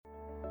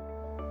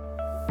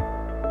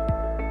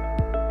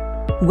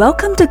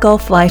Welcome to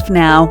Gulf Life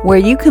Now, where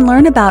you can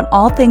learn about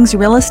all things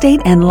real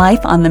estate and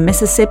life on the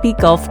Mississippi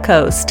Gulf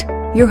Coast.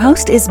 Your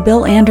host is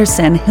Bill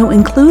Anderson, who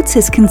includes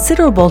his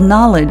considerable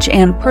knowledge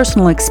and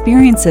personal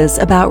experiences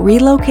about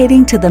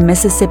relocating to the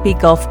Mississippi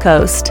Gulf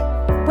Coast.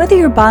 Whether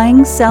you're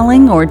buying,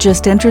 selling, or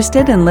just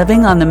interested in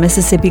living on the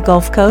Mississippi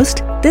Gulf Coast,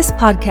 this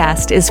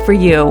podcast is for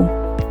you.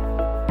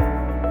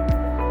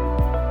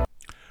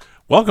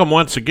 Welcome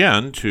once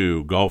again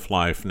to Gulf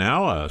Life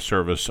Now, a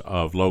service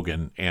of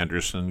Logan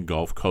Anderson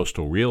Gulf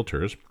Coastal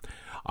Realtors.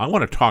 I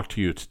want to talk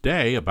to you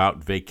today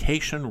about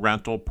vacation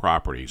rental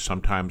properties,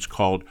 sometimes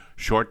called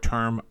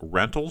short-term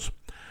rentals.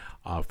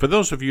 For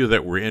those of you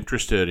that were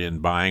interested in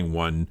buying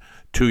one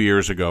 2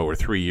 years ago or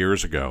 3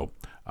 years ago,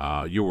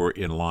 you were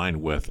in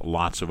line with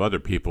lots of other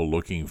people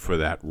looking for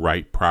that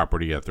right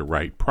property at the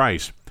right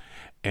price,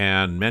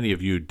 and many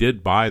of you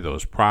did buy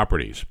those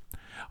properties.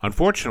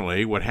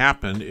 Unfortunately, what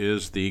happened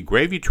is the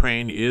gravy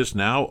train is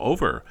now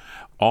over.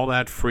 All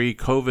that free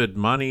COVID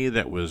money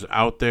that was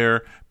out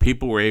there,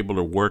 people were able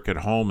to work at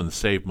home and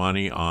save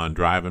money on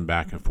driving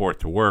back and forth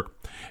to work.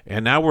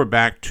 And now we're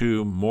back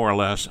to more or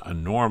less a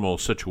normal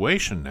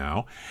situation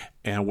now.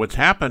 And what's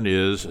happened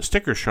is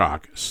sticker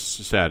shock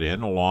set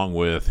in along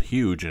with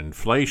huge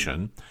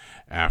inflation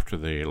after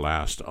the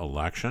last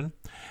election.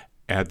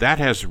 And that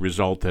has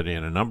resulted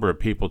in a number of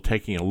people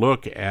taking a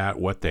look at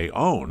what they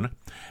own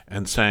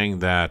and saying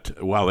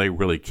that, well, they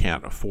really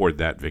can't afford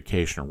that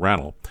vacation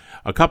rental.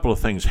 A couple of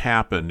things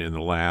happened in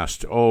the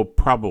last,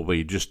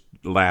 probably just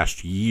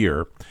last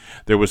year.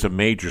 There was a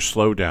major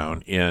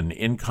slowdown in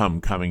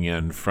income coming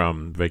in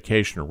from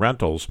vacation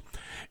rentals.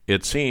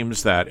 It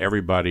seems that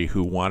everybody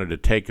who wanted to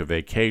take a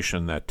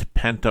vacation, that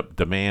pent-up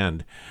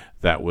demand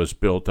that was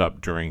built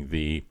up during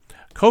the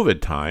COVID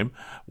time,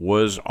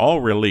 was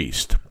all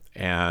released.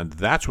 And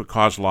that's what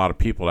caused a lot of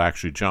people to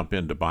actually jump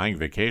into buying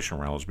vacation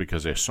rentals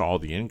because they saw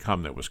the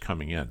income that was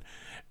coming in.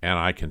 And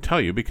I can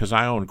tell you, because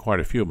I own quite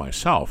a few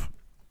myself,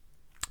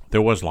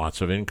 there was lots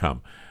of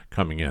income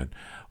coming in.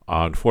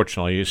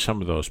 Unfortunately,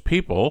 some of those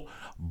people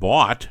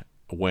bought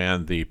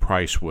when the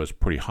price was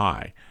pretty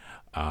high,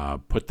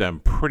 put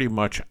them pretty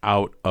much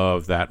out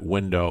of that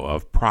window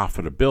of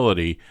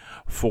profitability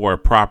for a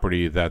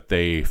property that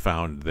they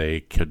found they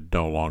could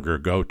no longer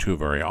go to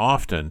very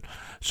often.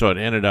 So it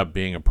ended up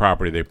being a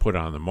property they put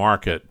on the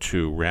market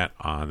to rent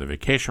on the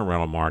vacation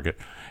rental market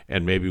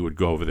and maybe would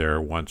go over there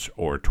once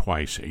or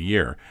twice a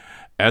year,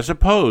 as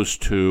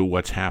opposed to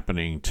what's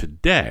happening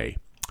today.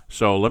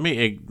 So let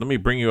me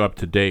bring you up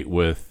to date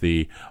with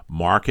the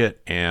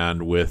market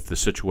and with the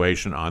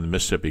situation on the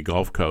Mississippi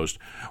Gulf Coast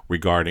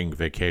regarding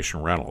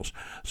vacation rentals.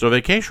 So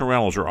vacation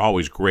rentals are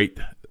always great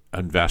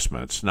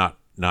investments, not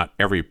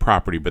every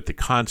property, but the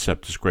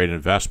concept is great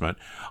investment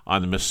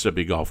on the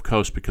Mississippi Gulf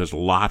Coast because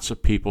lots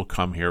of people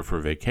come here for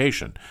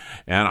vacation.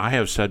 And I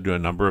have said to a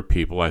number of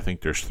people, I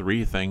think there's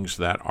three things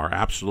that are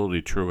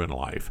absolutely true in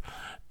life: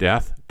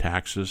 death,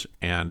 taxes,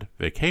 and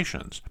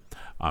vacations.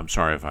 I'm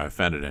sorry if I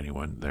offended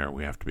anyone there.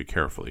 We have to be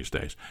careful these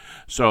days.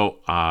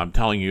 So I'm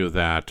telling you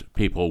that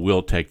people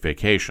will take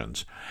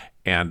vacations.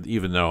 And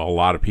even though a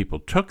lot of people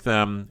took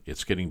them,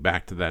 it's getting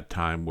back to that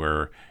time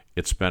where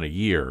it's been a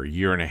year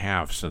and a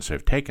half since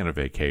they've taken a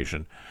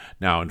vacation.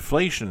 Now,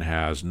 inflation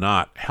has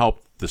not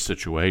helped the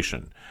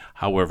situation.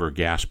 However,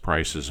 gas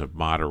prices have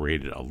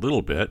moderated a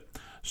little bit,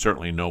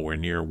 certainly nowhere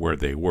near where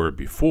they were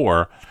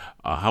before.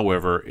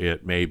 However,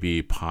 it may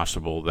be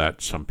possible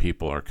that some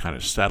people are kind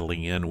of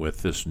settling in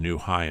with this new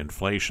high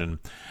inflation.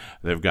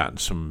 They've gotten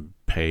some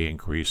pay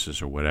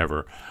increases or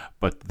whatever,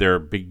 but they're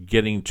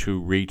beginning to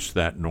reach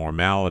that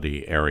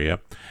normality area.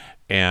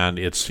 And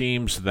it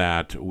seems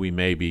that we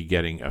may be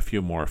getting a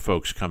few more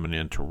folks coming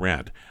in to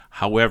rent.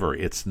 However,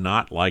 it's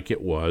not like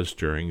it was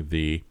during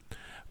the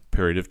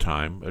period of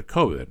time of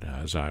COVID,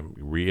 as I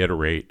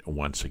reiterate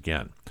once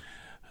again.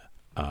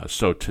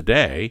 So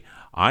today,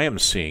 I am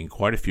seeing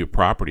quite a few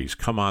properties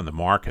come on the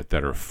market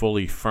that are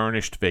fully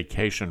furnished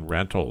vacation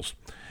rentals.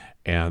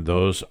 And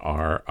those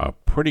are a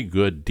pretty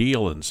good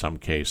deal in some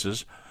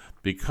cases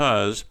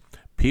because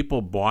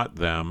people bought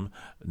them,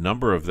 a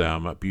number of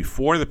them,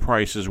 before the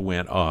prices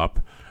went up.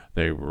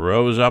 They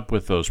rose up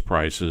with those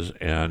prices,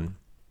 and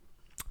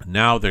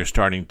now they're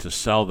starting to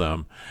sell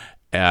them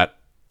at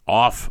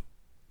off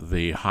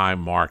the high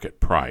market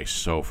price.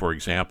 So, for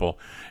example,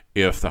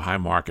 if the high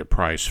market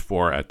price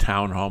for a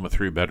townhome, a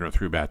three-bedroom,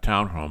 three-bath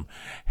townhome,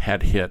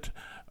 had hit,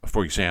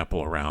 for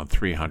example, around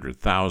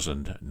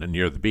 $300,000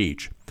 near the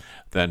beach,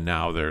 then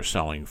now they're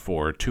selling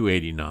for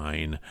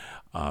 $289,000.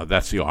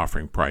 That's the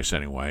offering price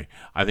anyway.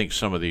 I think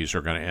some of these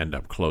are going to end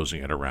up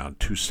closing at around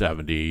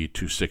 $270,000,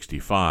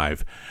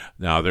 $265,000.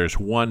 Now, there's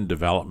one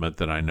development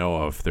that I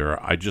know of.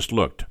 I just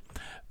looked.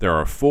 There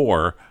are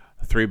 4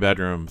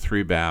 three-bedroom,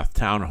 three-bath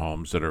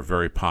townhomes that are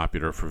very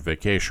popular for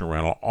vacation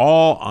rental,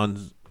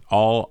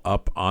 all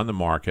up on the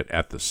market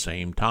at the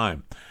same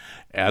time.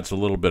 Adds a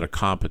little bit of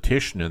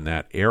competition in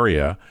that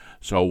area.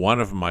 So one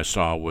of them I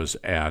saw was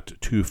at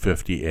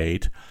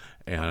 $258,000.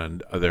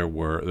 And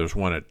there's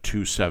one at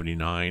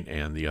 $279,000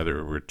 and the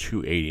other were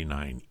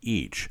 $289,000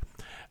 each.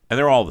 And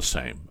they're all the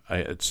same.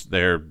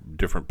 They're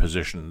different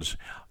positions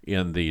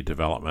in the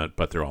development,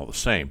 but they're all the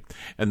same.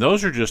 And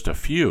those are just a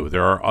few.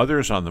 There are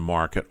others on the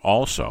market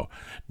also.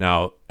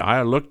 Now,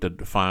 I looked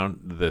at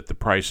found that the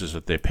prices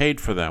that they paid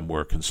for them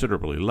were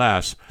considerably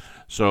less.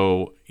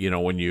 So,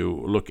 when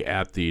you look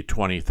at the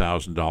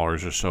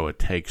 $20,000 or so it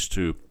takes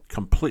to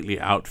completely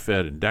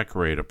outfit and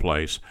decorate a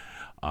place,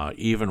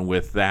 even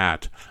with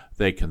that,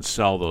 they can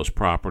sell those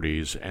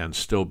properties and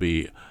still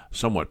be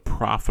somewhat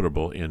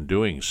profitable in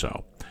doing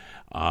so.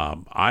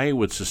 I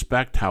would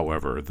suspect,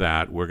 however,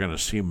 that we're going to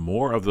see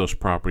more of those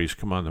properties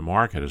come on the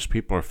market as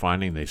people are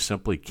finding they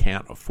simply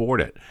can't afford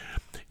it.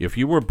 If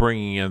you were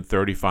bringing in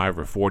 $35,000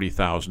 or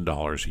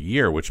 $40,000 a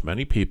year, which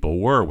many people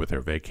were with their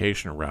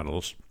vacation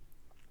rentals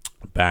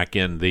back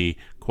in the,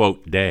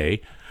 quote,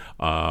 day,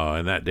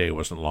 and that day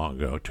wasn't long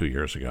ago, 2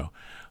 years ago,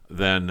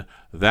 then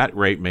that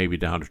rate may be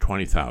down to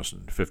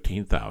 $20,000,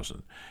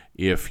 $15,000.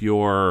 If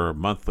your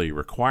monthly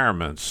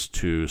requirements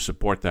to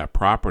support that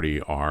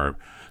property are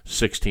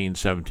 $1,600,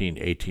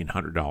 $1,700,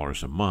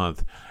 $1,800 a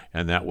month,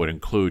 and that would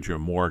include your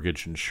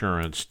mortgage,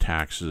 insurance,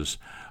 taxes,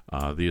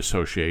 the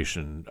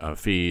association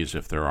fees,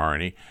 if there are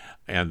any,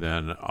 and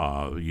then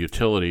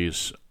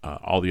utilities,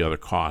 all the other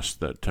costs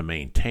that to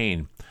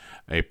maintain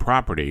a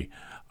property,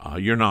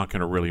 you're not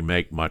going to really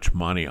make much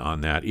money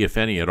on that, if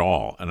any at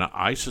all. And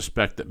I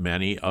suspect that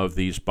many of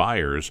these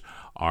buyers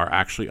are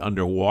actually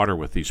underwater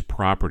with these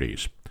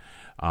properties.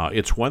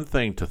 It's one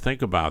thing to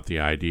think about the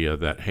idea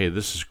that, hey,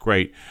 this is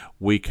great.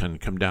 We can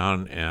come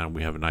down and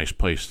we have a nice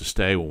place to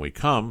stay when we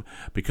come,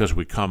 because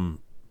we come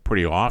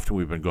pretty often.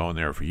 We've been going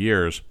there for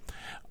years.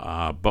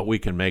 But we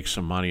can make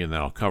some money and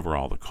that'll cover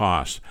all the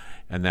costs.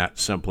 And that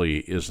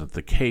simply isn't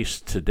the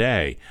case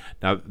today.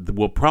 Now,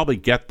 we'll probably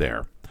get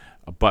there,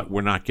 but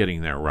we're not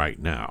getting there right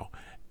now.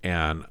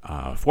 And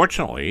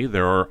fortunately,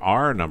 there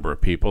are a number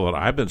of people that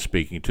I've been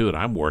speaking to that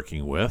I'm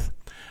working with,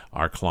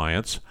 our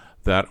clients,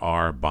 that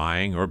are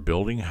buying or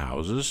building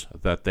houses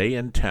that they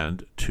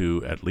intend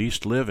to at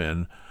least live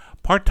in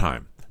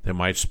part-time. They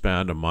might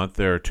spend a month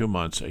there or 2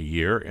 months a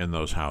year in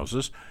those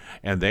houses,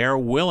 and they are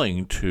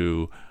willing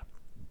to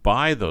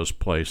buy those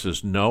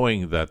places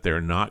knowing that they're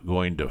not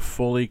going to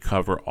fully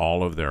cover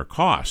all of their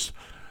costs.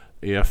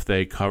 If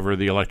they cover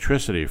the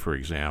electricity, for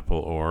example,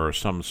 or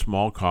some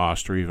small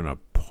cost or even a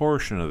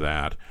portion of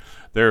that,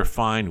 they're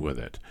fine with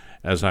it.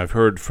 As I've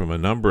heard from a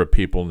number of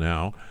people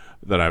now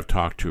that I've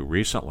talked to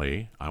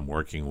recently, I'm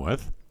working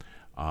with,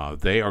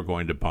 they are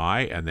going to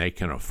buy and they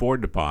can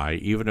afford to buy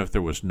even if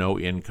there was no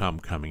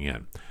income coming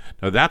in.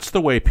 Now, that's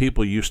the way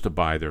people used to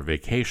buy their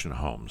vacation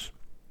homes.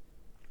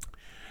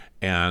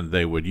 And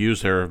they would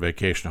use their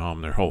vacation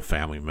home. Their whole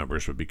family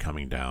members would be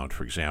coming down.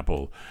 For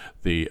example,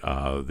 the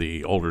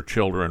older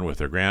children with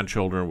their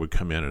grandchildren would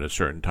come in at a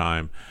certain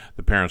time.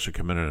 The parents would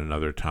come in at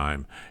another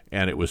time.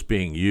 And it was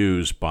being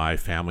used by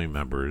family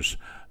members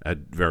at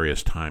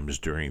various times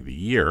during the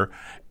year,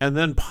 and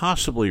then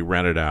possibly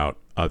rented out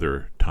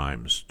other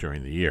times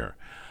during the year.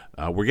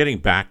 We're getting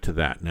back to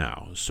that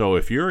now. So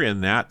if you're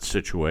in that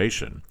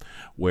situation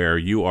where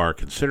you are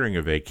considering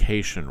a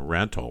vacation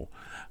rental,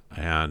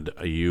 and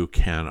you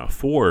can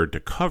afford to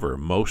cover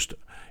most,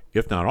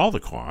 if not all the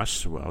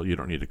costs, well, you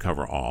don't need to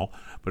cover all,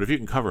 but if you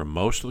can cover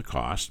most of the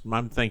costs,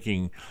 I'm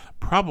thinking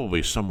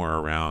probably somewhere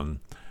around,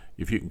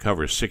 if you can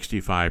cover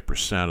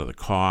 65% of the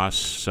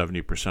costs,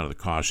 70% of the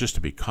costs, just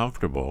to be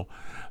comfortable,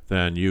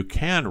 then you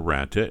can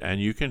rent it and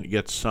you can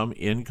get some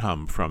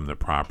income from the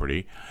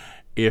property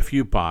if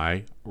you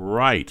buy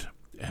right.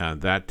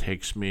 And that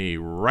takes me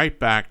right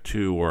back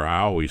to where I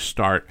always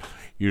start,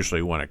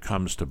 usually when it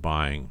comes to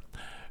buying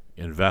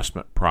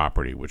investment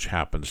property, which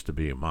happens to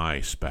be my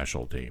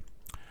specialty.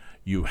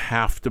 You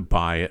have to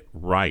buy it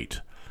right.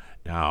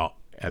 Now,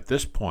 at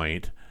this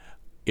point,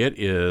 it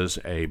is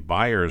a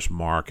buyer's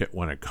market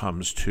when it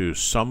comes to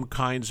some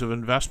kinds of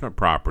investment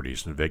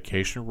properties, and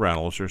vacation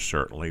rentals are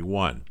certainly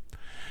one.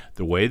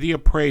 The way the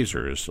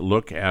appraisers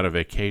look at a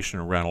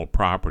vacation rental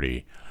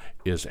property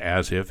is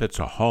as if it's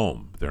a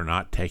home. They're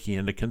not taking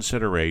into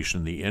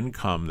consideration the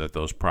income that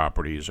those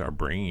properties are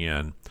bringing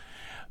in.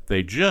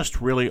 They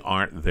just really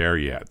aren't there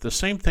yet. The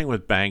same thing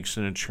with banks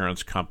and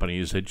insurance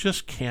companies. They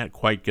just can't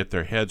quite get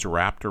their heads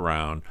wrapped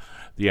around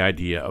the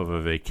idea of a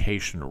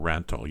vacation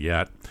rental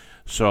yet.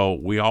 So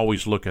we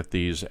always look at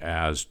these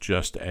as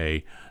just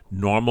a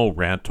normal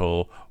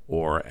rental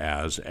or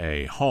as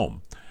a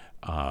home.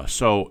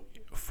 So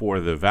for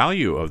the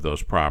value of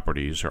those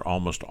properties are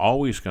almost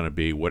always going to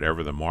be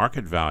whatever the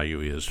market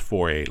value is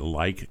for a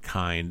like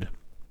kind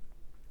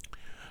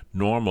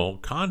normal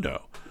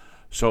condo.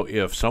 So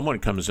if someone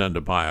comes in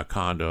to buy a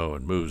condo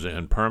and moves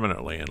in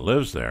permanently and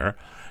lives there,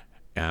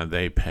 and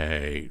they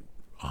pay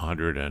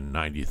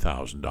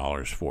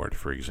 $190,000 for it,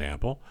 for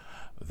example,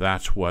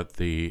 that's what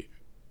the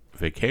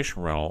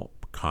vacation rental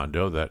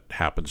condo that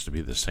happens to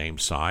be the same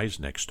size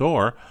next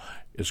door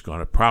is going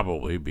to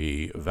probably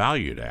be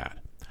valued at.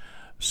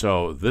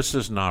 So this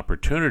is an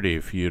opportunity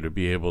for you to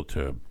be able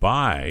to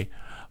buy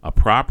a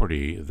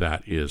property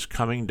that is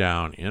coming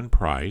down in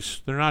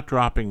price. They're not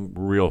dropping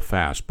real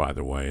fast, by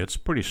the way. It's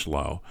pretty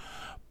slow.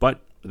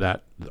 But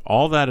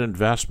all that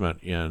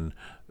investment in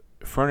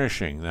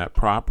furnishing that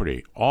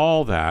property,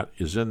 all that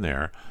is in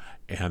there,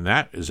 and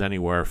that is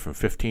anywhere from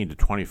 $15,000 to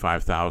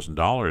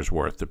 $25,000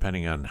 worth,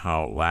 depending on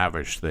how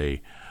lavish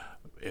they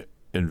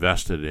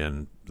invested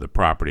in the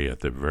property at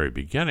the very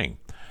beginning.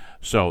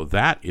 So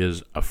that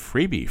is a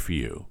freebie for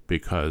you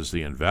because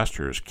the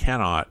investors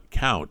cannot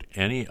count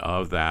any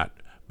of that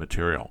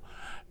material.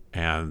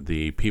 And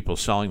the people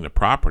selling the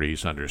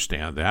properties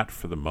understand that,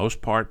 for the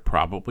most part,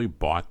 probably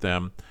bought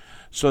them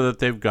so that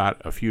they've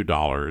got a few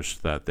dollars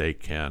that they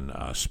can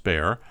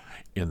spare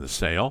in the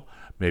sale,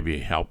 maybe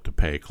help to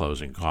pay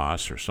closing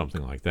costs or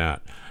something like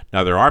that.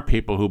 Now, there are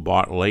people who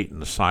bought late in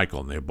the cycle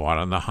and they bought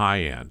on the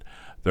high end.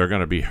 They're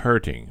going to be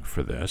hurting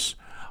for this.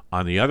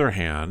 On the other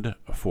hand,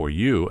 for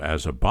you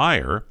as a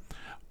buyer,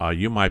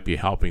 you might be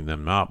helping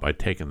them out by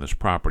taking this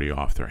property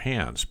off their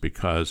hands,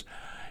 because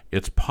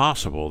it's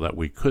possible that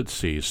we could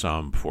see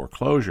some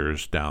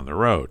foreclosures down the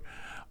road.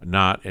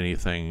 Not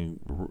anything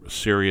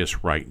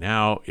serious right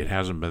now. It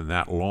hasn't been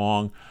that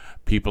long.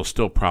 People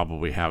still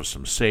probably have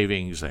some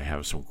savings. They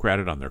have some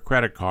credit on their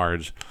credit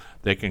cards.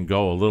 They can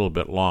go a little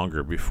bit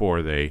longer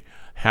before they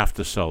have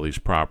to sell these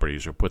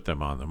properties or put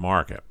them on the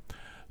market.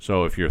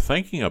 So if you're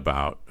thinking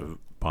about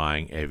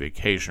buying a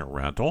vacation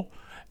rental,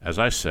 as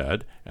I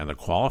said, and the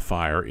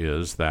qualifier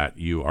is that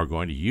you are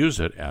going to use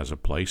it as a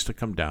place to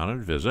come down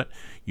and visit,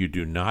 you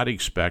do not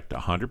expect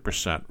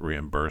 100%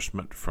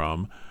 reimbursement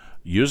from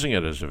using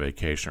it as a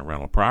vacation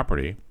rental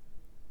property,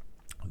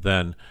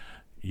 then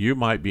you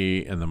might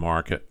be in the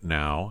market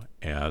now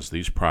as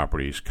these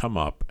properties come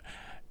up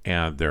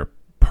and they're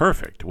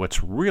perfect.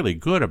 What's really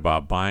good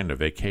about buying a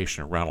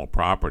vacation rental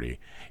property,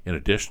 in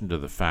addition to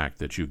the fact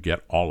that you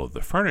get all of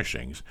the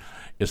furnishings,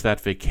 is that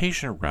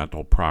vacation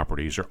rental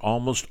properties are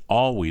almost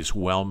always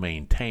well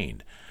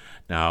maintained.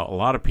 Now, a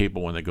lot of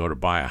people, when they go to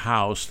buy a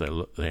house,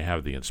 they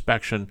have the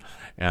inspection,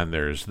 and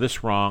there's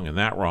this wrong and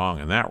that wrong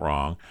and that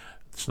wrong.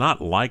 It's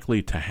not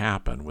likely to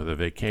happen with a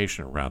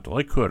vacation rental.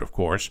 It could, of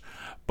course,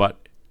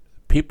 but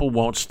people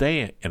won't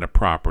stay in a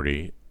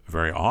property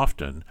very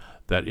often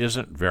that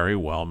isn't very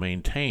well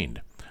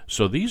maintained.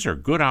 So these are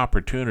good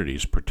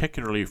opportunities,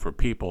 particularly for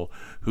people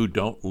who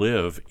don't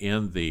live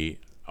in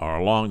or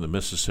along the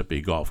Mississippi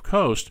Gulf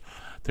Coast,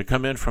 to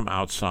come in from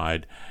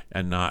outside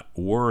and not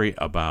worry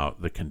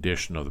about the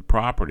condition of the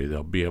property.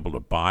 They'll be able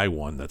to buy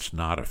one that's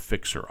not a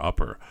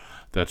fixer-upper,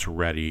 that's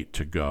ready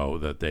to go,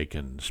 that they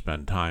can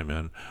spend time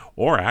in,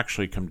 or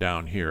actually come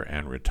down here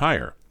and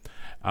retire.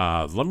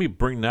 Let me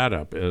bring that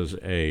up as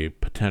a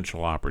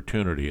potential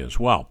opportunity as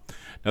well.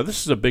 Now,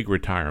 this is a big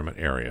retirement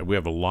area. We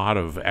have a lot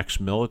of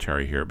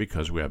ex-military here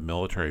because we have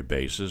military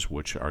bases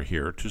which are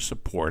here to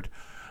support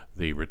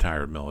the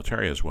retired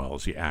military as well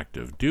as the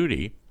active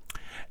duty.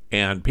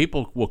 And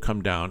people will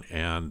come down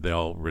and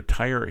they'll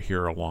retire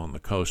here along the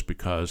coast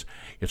because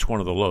it's one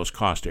of the lowest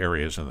cost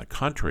areas in the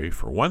country,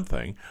 for one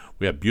thing.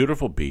 We have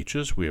beautiful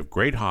beaches, we have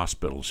great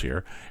hospitals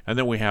here, and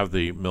then we have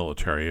the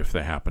military if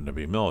they happen to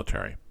be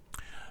military.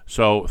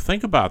 So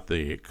think about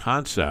the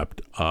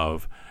concept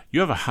of, you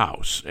have a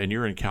house and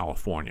you're in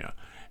California,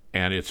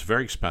 and it's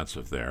very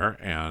expensive there,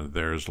 and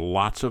there's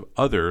lots of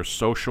other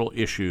social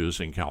issues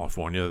in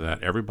California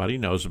that everybody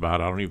knows about.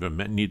 I don't even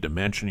need to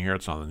mention here.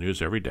 It's on the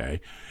news every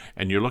day.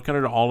 And you're looking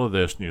at all of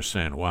this and you're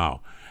saying, wow,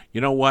 you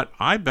know what?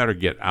 I better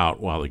get out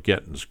while the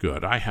getting's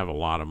good. I have a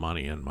lot of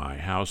money in my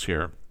house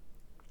here,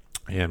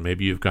 and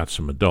maybe you've got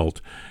some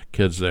adult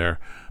kids there,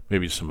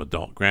 maybe some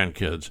adult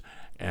grandkids,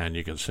 and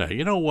you can say,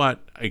 you know what,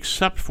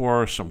 except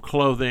for some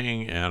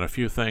clothing and a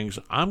few things,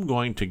 I'm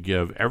going to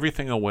give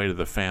everything away to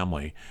the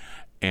family,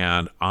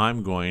 and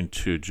I'm going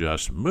to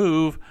just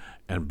move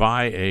and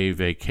buy a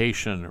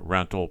vacation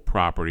rental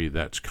property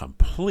that's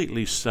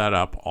completely set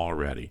up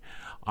already.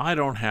 I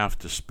don't have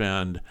to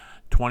spend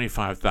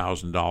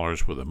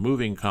 $25,000 with a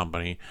moving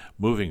company,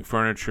 moving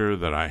furniture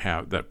that I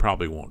have that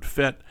probably won't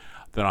fit,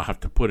 that I'll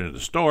have to put into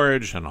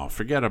storage and I'll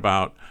forget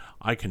about.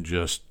 I can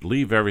just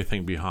leave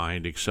everything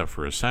behind except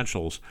for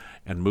essentials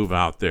and move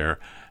out there.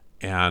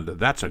 And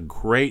that's a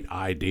great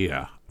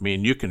idea. I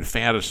mean, you can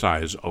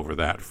fantasize over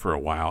that for a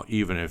while,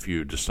 even if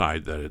you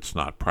decide that it's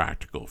not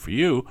practical for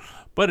you.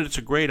 But it's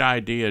a great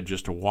idea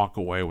just to walk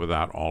away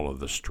without all of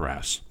the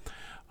stress,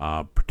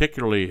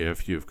 particularly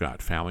if you've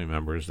got family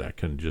members that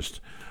can just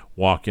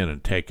walk in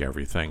and take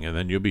everything, and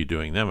then you'll be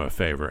doing them a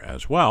favor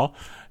as well.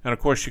 And, of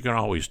course, you can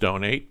always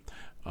donate.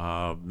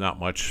 Not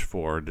much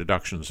for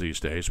deductions these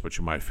days, but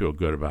you might feel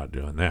good about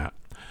doing that.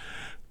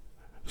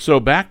 So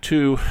back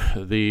to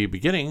the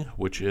beginning,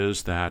 which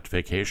is that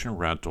vacation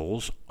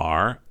rentals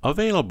are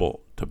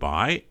available to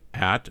buy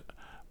at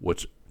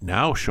what's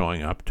now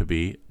showing up to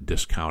be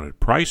discounted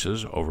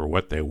prices over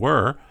what they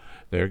were.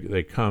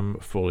 They come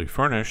fully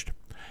furnished.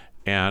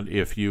 And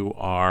if you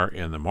are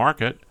in the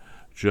market,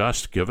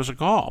 just give us a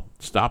call.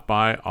 Stop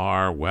by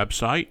our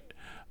website.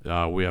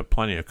 We have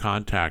plenty of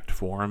contact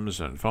forms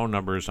and phone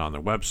numbers on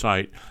the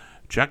website.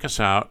 Check us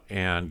out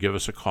and give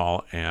us a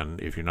call.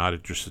 And if you're not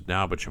interested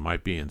now, but you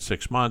might be in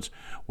 6 months,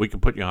 we can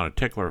put you on a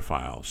tickler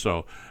file.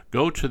 So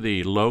go to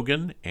the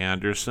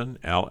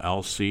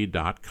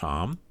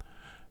LoganAndersonLLC.com.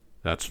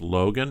 That's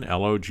Logan,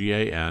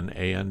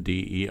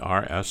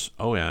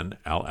 LOGANANDERSON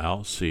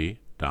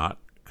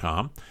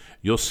LLC.com.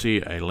 You'll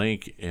see a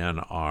link in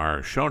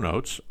our show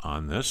notes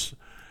on this,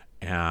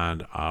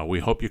 and we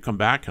hope you come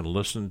back and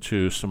listen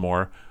to some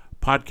more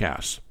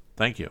podcasts.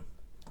 Thank you.